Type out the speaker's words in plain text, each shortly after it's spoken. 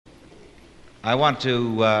I want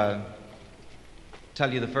to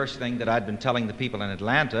tell you the first thing that I'd been telling the people in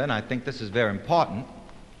Atlanta, and I think this is very important.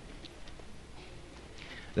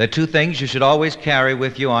 There are two things you should always carry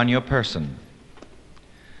with you on your person: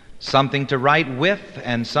 something to write with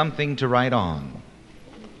and something to write on.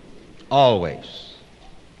 Always.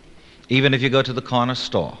 Even if you go to the corner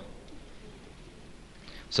store.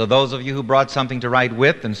 So those of you who brought something to write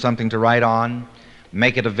with and something to write on,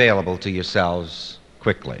 make it available to yourselves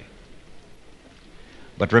quickly.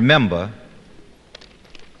 But remember,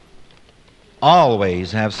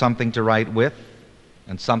 always have something to write with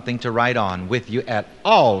and something to write on with you at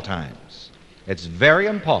all times. It's very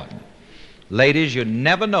important. Ladies, you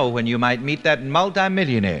never know when you might meet that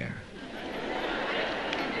multimillionaire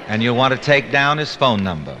and you'll want to take down his phone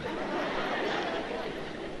number.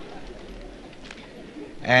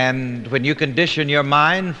 And when you condition your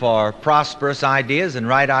mind for prosperous ideas and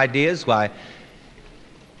right ideas, why,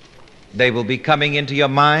 they will be coming into your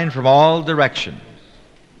mind from all directions.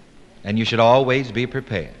 And you should always be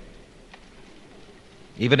prepared.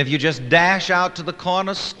 Even if you just dash out to the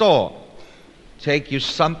corner store, take you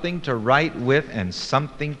something to write with and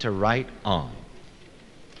something to write on.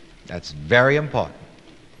 That's very important.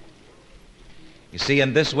 You see,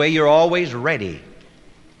 in this way, you're always ready.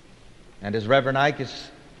 And as Reverend Ike has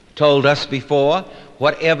told us before,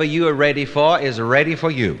 whatever you are ready for is ready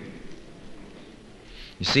for you.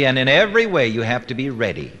 You see, and in every way you have to be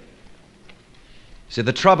ready. See,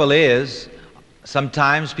 the trouble is,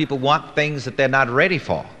 sometimes people want things that they're not ready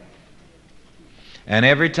for. And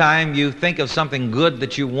every time you think of something good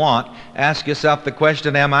that you want, ask yourself the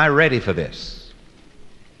question, am I ready for this?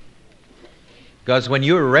 Because when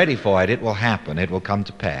you're ready for it, it will happen. It will come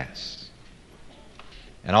to pass.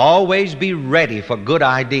 And always be ready for good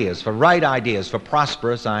ideas, for right ideas, for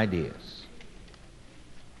prosperous ideas.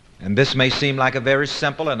 And this may seem like a very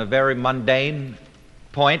simple and a very mundane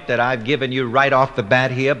point that I've given you right off the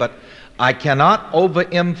bat here, but I cannot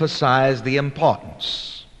overemphasize the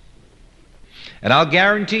importance. And I'll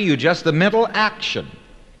guarantee you just the mental action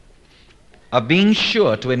of being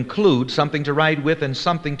sure to include something to write with and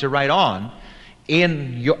something to write on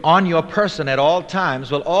your person at all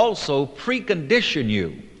times will also precondition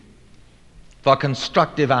you for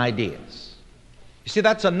constructive ideas. You see,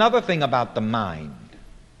 that's another thing about the mind.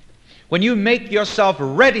 When you make yourself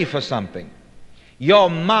ready for something, your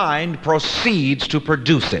mind proceeds to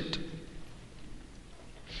produce it.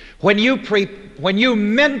 When you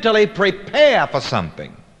mentally prepare for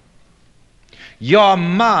something, your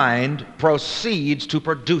mind proceeds to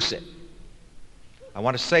produce it. I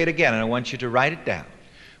want to say it again, and I want you to write it down.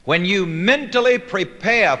 When you mentally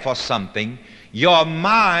prepare for something, your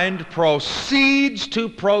mind proceeds to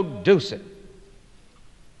produce it.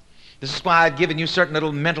 This is why I've given you certain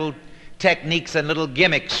little mental techniques and little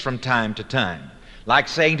gimmicks from time to time. Like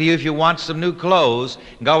saying to you, if you want some new clothes,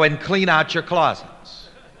 go and clean out your closets.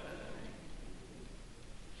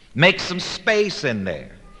 Make some space in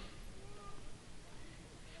there.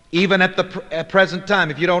 Even at the present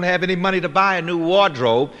time, if you don't have any money to buy a new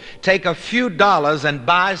wardrobe, take a few dollars and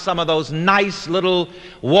buy some of those nice little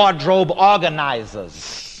wardrobe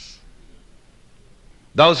organizers.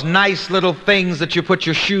 Those nice little things that you put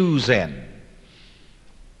your shoes in.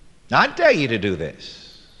 Now, I dare you to do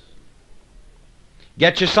this.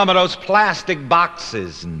 Get you some of those plastic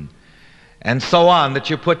boxes and so on that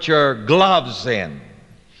you put your gloves in.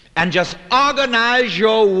 And just organize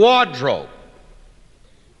your wardrobe.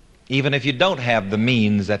 Even if you don't have the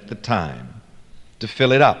means at the time to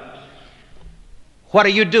fill it up. What are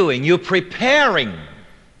you doing? You're preparing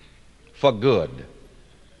for good.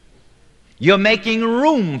 You're making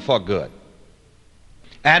room for good.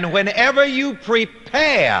 And whenever you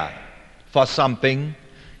prepare for something,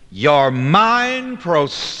 your mind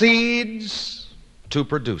proceeds to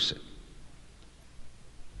produce it.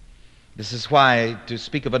 This is why, to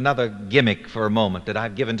speak of another gimmick for a moment that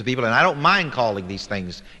I've given to people, and I don't mind calling these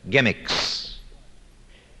things gimmicks.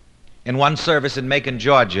 In one service in Macon,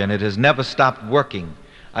 Georgia, and it has never stopped working,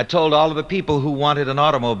 I told all of the people who wanted an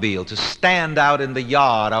automobile to stand out in the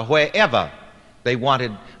yard or wherever they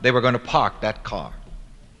were going to park that car.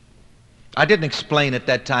 I didn't explain at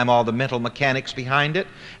that time all the mental mechanics behind it,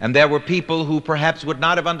 and there were people who perhaps would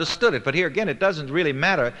not have understood it. But here again, it doesn't really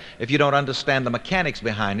matter if you don't understand the mechanics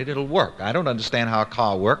behind it. It'll work. I don't understand how a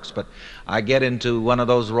car works, but I get into one of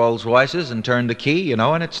those Rolls Royces and turn the key,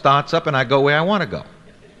 and it starts up and I go where I want to go.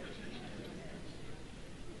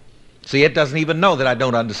 See, it doesn't even know that I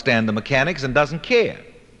don't understand the mechanics and doesn't care.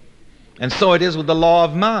 And so it is with the law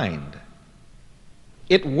of mind.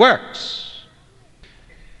 It works.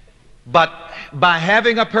 But by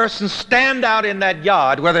having a person stand out in that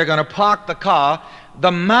yard where they're going to park the car,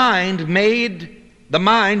 the mind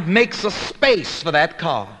makes a space for that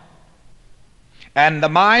car. And the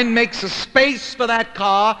mind makes a space for that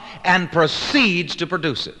car and proceeds to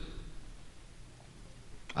produce it.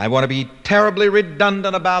 I want to be terribly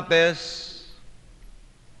redundant about this.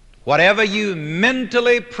 Whatever you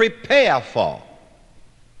mentally prepare for,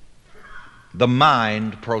 the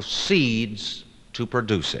mind proceeds to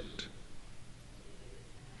produce it.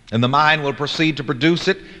 And the mind will proceed to produce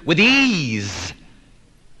it with ease.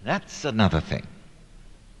 That's another thing.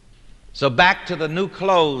 So back to the new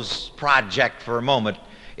clothes project for a moment.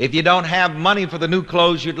 If you don't have money for the new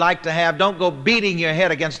clothes you'd like to have, don't go beating your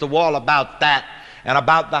head against the wall about that and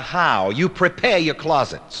about the how. You prepare your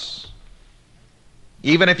closets.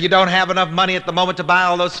 Even if you don't have enough money at the moment to buy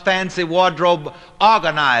all those fancy wardrobe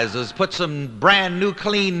organizers, put some brand new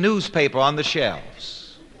clean newspaper on the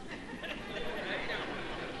shelves.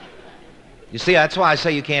 You see, that's why I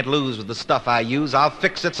say you can't lose with the stuff I use. I'll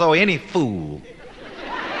fix it so any fool,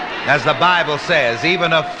 as the Bible says,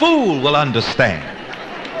 even a fool will understand.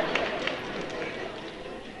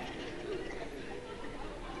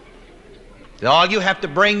 All you have to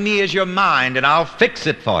bring me is your mind, and I'll fix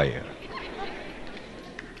it for you.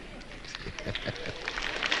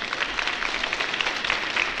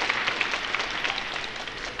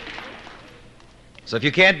 So if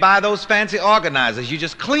you can't buy those fancy organizers, you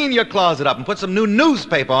just clean your closet up and put some new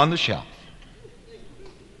newspaper on the shelf.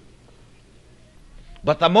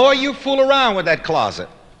 But the more you fool around with that closet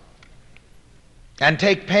and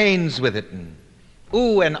take pains with it and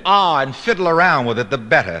ooh and ah and fiddle around with it, the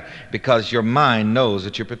better, because your mind knows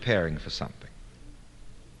that you're preparing for something.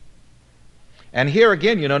 And here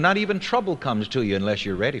again, you know, not even trouble comes to you unless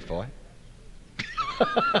you're ready for it.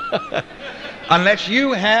 Unless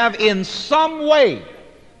you have in some way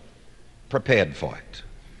prepared for it.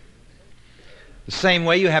 The same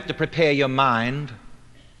way you have to prepare your mind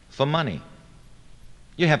for money.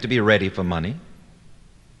 You have to be ready for money.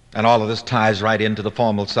 And all of this ties right into the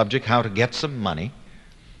formal subject, how to get some money.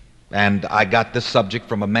 And I got this subject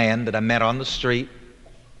from a man that I met on the street.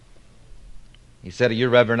 He said, "Are you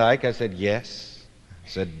Reverend Ike?" I said, "Yes." I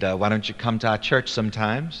said, "Why don't you come to our church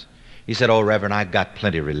sometimes?" He said, "Oh, Reverend, I've got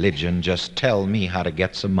plenty of religion. Just tell me how to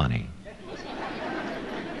get some money."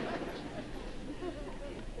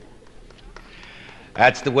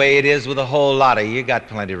 That's the way it is with a whole lot of you. You got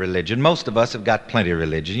plenty of religion. Most of us have got plenty of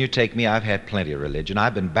religion. You take me, I've had plenty of religion.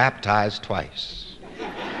 I've been baptized twice.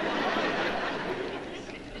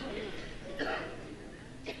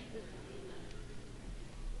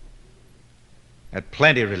 Had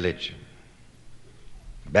plenty of religion.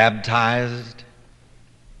 Baptized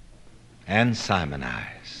and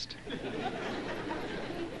Simonized.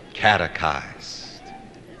 Catechized.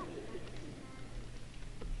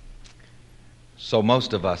 So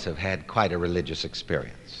most of us have had quite a religious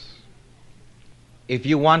experience. If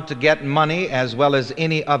you want to get money as well as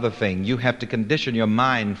any other thing, you have to condition your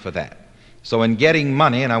mind for that. So in getting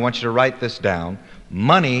money, and I want you to write this down,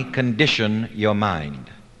 money condition your mind.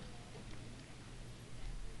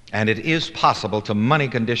 And it is possible to money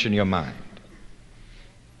condition your mind.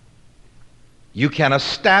 You can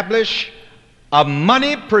establish a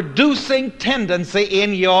money-producing tendency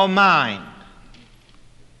in your mind.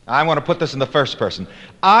 I want to put this in the first person.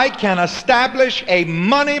 I can establish a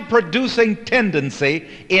money-producing tendency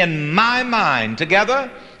in my mind.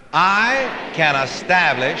 Together, I can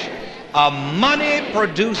establish a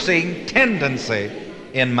money-producing tendency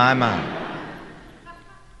in my mind.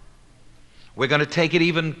 We're going to take it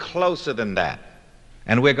even closer than that.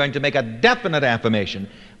 And we're going to make a definite affirmation.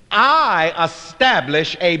 I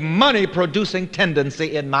establish a money-producing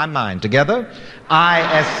tendency in my mind. Together,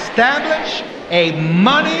 I establish a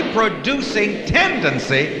money-producing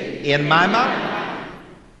tendency in my mind.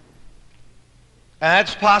 And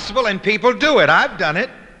that's possible, and people do it. I've done it.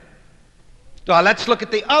 So let's look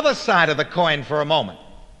at the other side of the coin for a moment.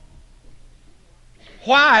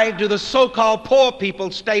 Why do the so-called poor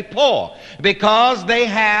people stay poor? Because they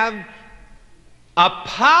have a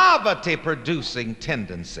poverty-producing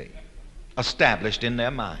tendency established in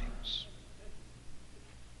their minds.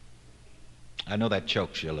 I know that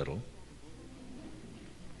chokes you a little.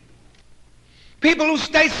 People who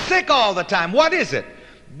stay sick all the time, what is it?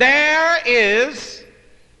 There is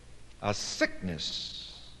a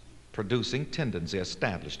sickness-producing tendency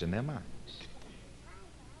established in their minds.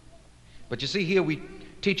 But you see, here we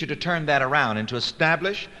teach you to turn that around and to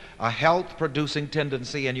establish a health-producing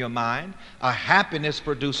tendency in your mind, a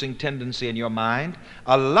happiness-producing tendency in your mind,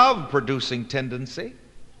 a love-producing tendency,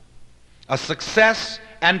 a success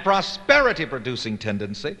and prosperity producing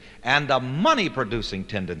tendency, and a money producing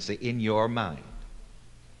tendency in your mind.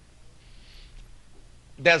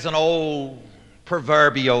 There's an old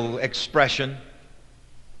proverbial expression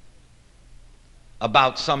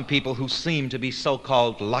about some people who seem to be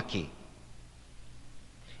so-called lucky.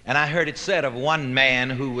 And I heard it said of one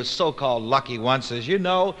man who was so-called lucky once, as you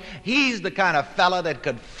know, he's the kind of fella that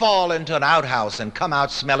could fall into an outhouse and come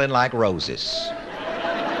out smelling like roses.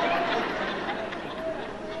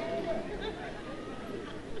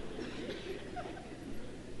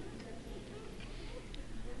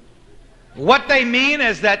 What they mean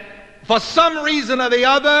is that for some reason or the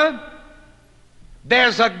other,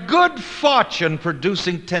 there's a good fortune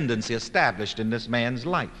producing tendency established in this man's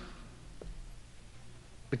life.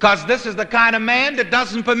 Because this is the kind of man that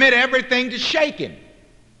doesn't permit everything to shake him.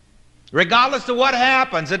 Regardless of what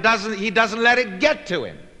happens, he doesn't let it get to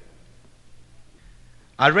him.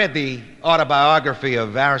 I read the autobiography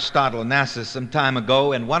of Aristotle Onassis some time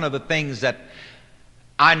ago, and one of the things that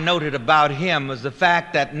I noted about him was the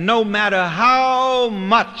fact that no matter how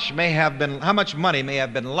much money may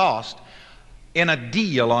have been lost in a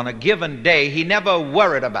deal on a given day, he never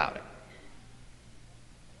worried about it.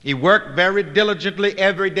 He worked very diligently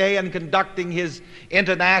every day in conducting his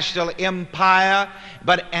international empire,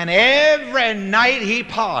 and every night he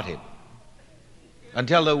partied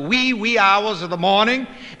until the wee hours of the morning,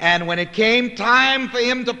 and when it came time for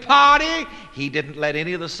him to party, he didn't let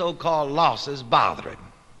any of the so-called losses bother him.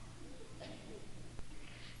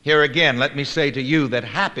 Here again, let me say to you that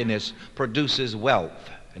happiness produces wealth.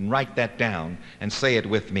 And write that down and say it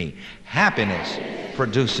with me. Happiness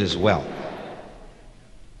produces wealth.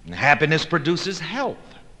 And happiness produces health.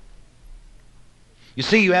 You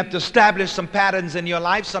see, you have to establish some patterns in your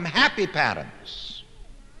life, some happy patterns.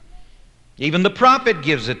 Even the prophet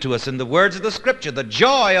gives it to us in the words of the scripture. The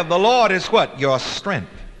joy of the Lord is what? Your strength.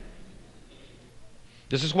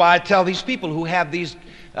 This is why I tell these people who have these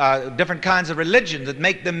different kinds of religions that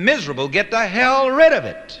make them miserable, get the hell rid of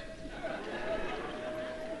it.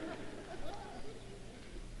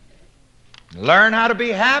 Learn how to be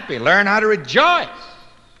happy. Learn how to rejoice.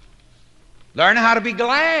 Learn how to be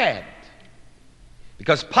glad.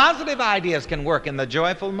 Because positive ideas can work in the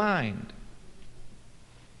joyful mind.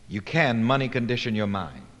 You can money condition your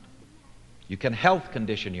mind. You can health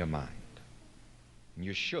condition your mind. And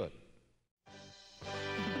you should.